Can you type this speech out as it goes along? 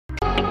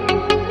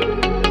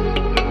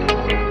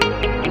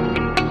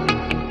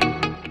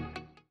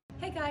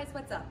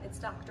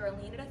Dr.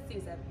 Alina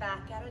D'Souza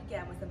back at it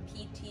again with some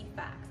PT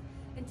facts.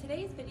 In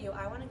today's video,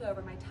 I want to go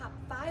over my top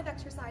 5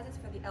 exercises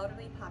for the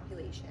elderly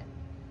population.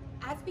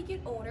 As we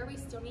get older, we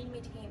still need to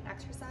maintain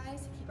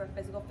exercise to keep our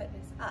physical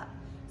fitness up.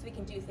 So we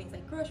can do things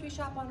like grocery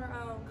shop on our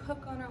own,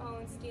 cook on our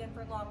own, stand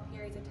for long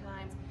periods of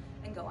times,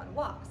 and go on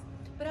walks.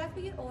 But as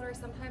we get older,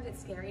 sometimes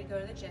it's scary to go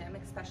to the gym,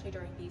 especially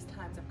during these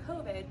times of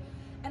COVID.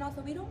 And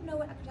also, we don't know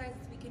what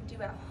exercises we can do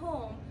at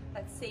home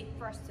that's safe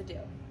for us to do.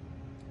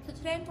 So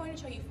today I'm going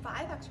to show you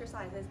 5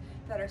 exercises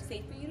that are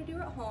safe for you to do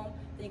at home,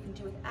 that you can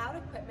do without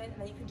equipment,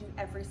 and that you can do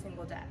every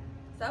single day.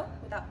 So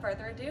without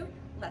further ado,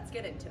 let's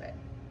get into it.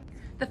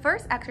 The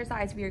first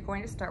exercise we are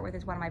going to start with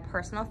is one of my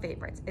personal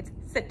favorites. It's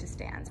sit to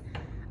stand.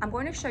 I'm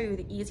going to show you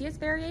the easiest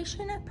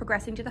variation,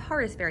 progressing to the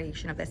hardest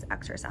variation of this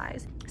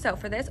exercise. So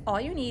for this, all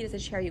you need is a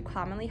chair you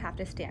commonly have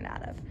to stand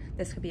out of.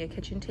 This could be a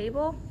kitchen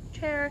table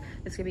chair,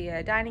 this could be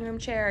a dining room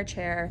chair, a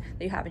chair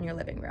that you have in your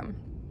living room.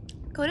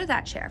 Go to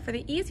that chair. For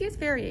the easiest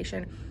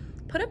variation,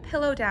 put a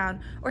pillow down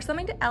or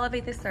something to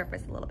elevate the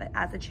surface a little bit.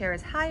 As the chair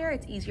is higher,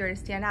 it's easier to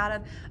stand out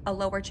of. A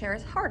lower chair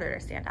is harder to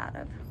stand out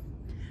of.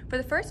 For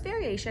the first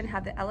variation,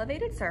 have the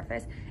elevated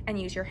surface and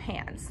use your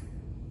hands.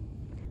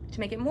 To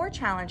make it more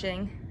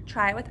challenging,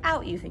 try it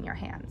without using your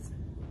hands.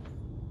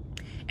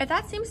 If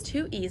that seems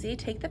too easy,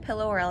 take the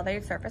pillow or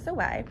elevated surface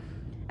away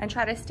and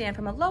try to stand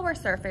from a lower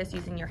surface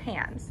using your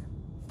hands.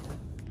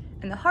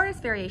 And the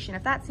hardest variation,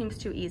 if that seems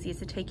too easy, is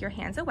to take your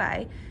hands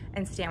away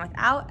and stand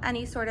without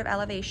any sort of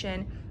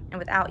elevation and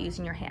without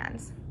using your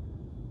hands.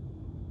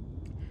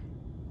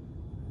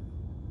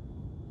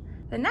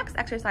 The next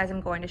exercise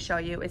I'm going to show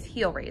you is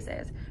heel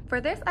raises.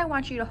 For this, I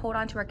want you to hold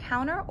onto a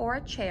counter or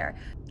a chair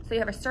so you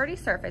have a sturdy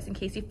surface in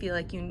case you feel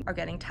like you are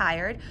getting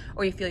tired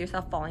or you feel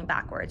yourself falling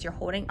backwards. You're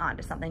holding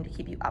onto something to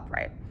keep you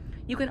upright.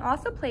 You can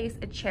also place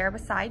a chair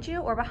beside you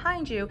or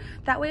behind you.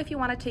 That way, if you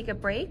want to take a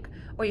break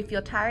or you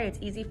feel tired, it's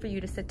easy for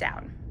you to sit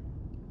down.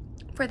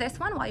 For this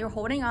one, while you're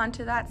holding on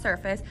to that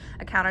surface,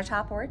 a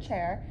countertop or a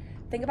chair,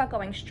 think about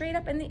going straight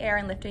up in the air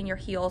and lifting your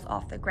heels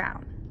off the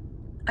ground.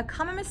 A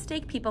common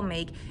mistake people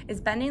make is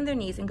bending their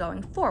knees and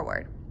going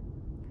forward.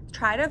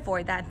 Try to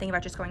avoid that and think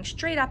about just going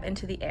straight up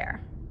into the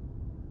air.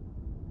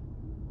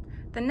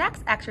 The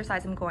next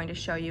exercise I'm going to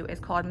show you is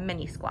called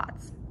mini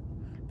squats.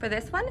 For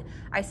this one,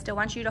 I still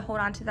want you to hold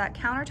on to that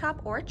countertop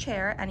or a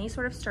chair, any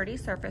sort of sturdy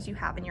surface you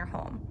have in your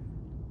home.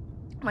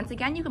 Once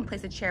again, you can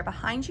place a chair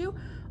behind you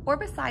or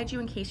beside you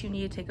in case you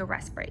need to take a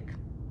rest break.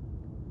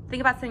 Think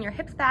about sending your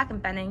hips back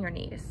and bending your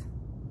knees.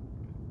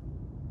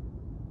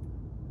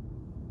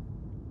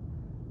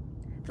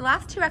 The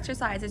last 2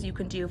 exercises you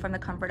can do from the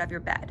comfort of your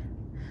bed.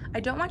 I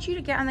don't want you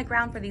to get on the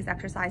ground for these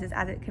exercises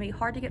as it can be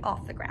hard to get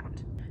off the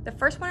ground. The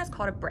first one is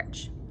called a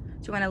bridge.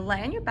 So you want to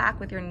lay on your back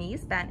with your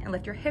knees bent and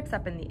lift your hips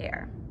up in the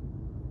air.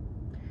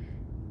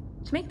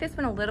 To make this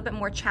one a little bit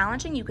more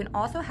challenging, you can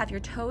also have your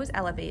toes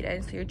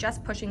elevated so you're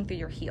just pushing through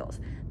your heels.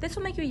 This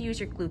will make you use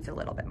your glutes a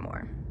little bit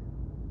more.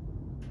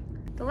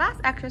 The last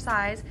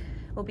exercise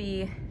will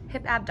be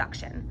hip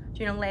abduction. So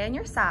you're going to lay on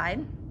your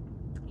side,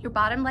 your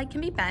bottom leg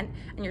can be bent,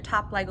 and your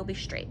top leg will be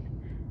straight.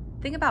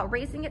 Think about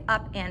raising it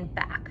up and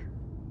back.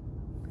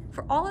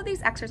 For all of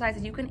these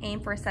exercises, you can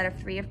aim for a set of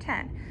 3 of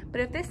 10,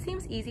 but if this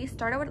seems easy,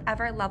 start at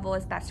whatever level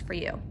is best for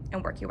you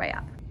and work your way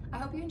up. I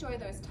hope you enjoyed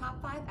those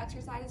top 5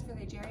 exercises for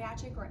the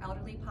geriatric or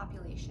elderly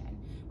population.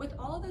 With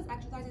all of those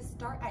exercises,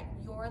 start at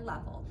your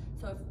level.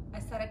 So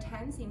if a set of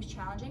 10 seems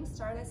challenging,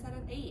 start at a set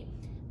of 8.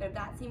 But if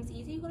that seems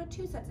easy, go to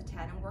 2 sets of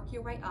 10 and work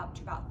your way up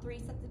to about 3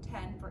 sets of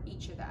 10 for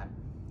each of them.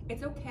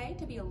 It's okay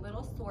to be a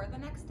little sore the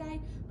next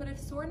day, but if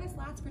soreness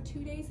lasts for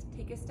 2 days,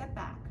 take a step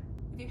back.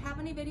 If you have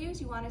any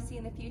videos you want to see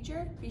in the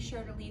future, be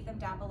sure to leave them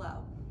down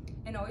below.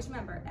 And always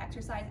remember,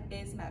 exercise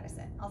is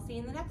medicine. I'll see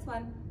you in the next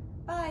one.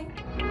 Bye.